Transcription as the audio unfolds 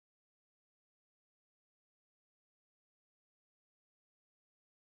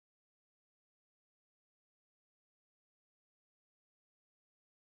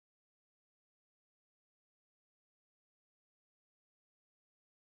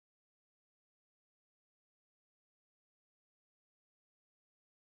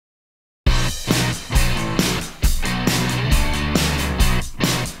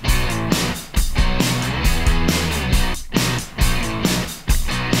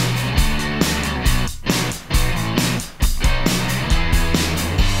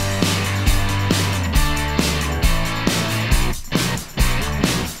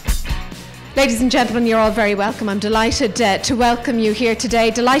Ladies and gentlemen, you're all very welcome. I'm delighted to welcome you here today,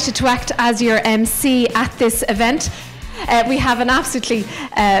 delighted to act as your MC at this event. We have an absolutely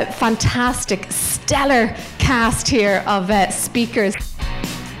fantastic, stellar cast here of speakers.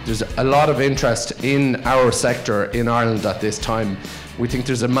 There's a lot of interest in our sector in Ireland at this time. We think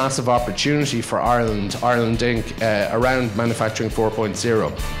there's a massive opportunity for Ireland Inc. Around Manufacturing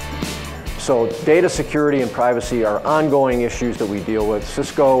 4.0. So data security and privacy are ongoing issues that we deal with.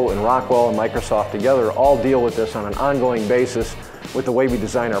 Cisco and Rockwell and Microsoft together all deal with this on an ongoing basis with the way we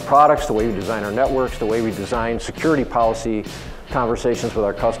design our products, the way we design our networks, the way we design security policy conversations with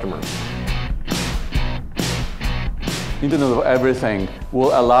our customers. Internet of Everything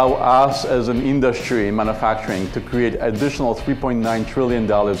will allow us as an industry in manufacturing to create additional $3.9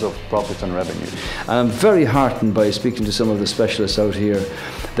 trillion of profits and revenue. And I'm very heartened by speaking to some of the specialists out here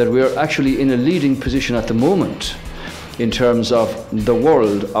that we're actually in a leading position at the moment in terms of the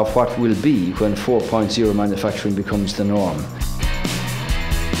world of what will be when 4.0 manufacturing becomes the norm.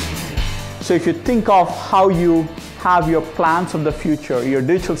 So if you think of how you have your plants of the future, your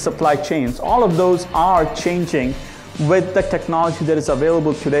digital supply chains, all of those are changing with the technology that is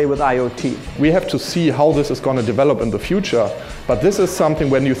available today with IoT. We have to see how this is going to develop in the future, but this is something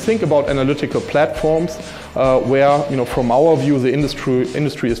when you think about analytical platforms where, from our view, the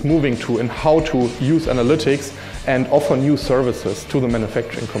industry is moving to and how to use analytics and offer new services to the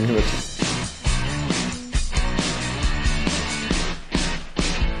manufacturing community.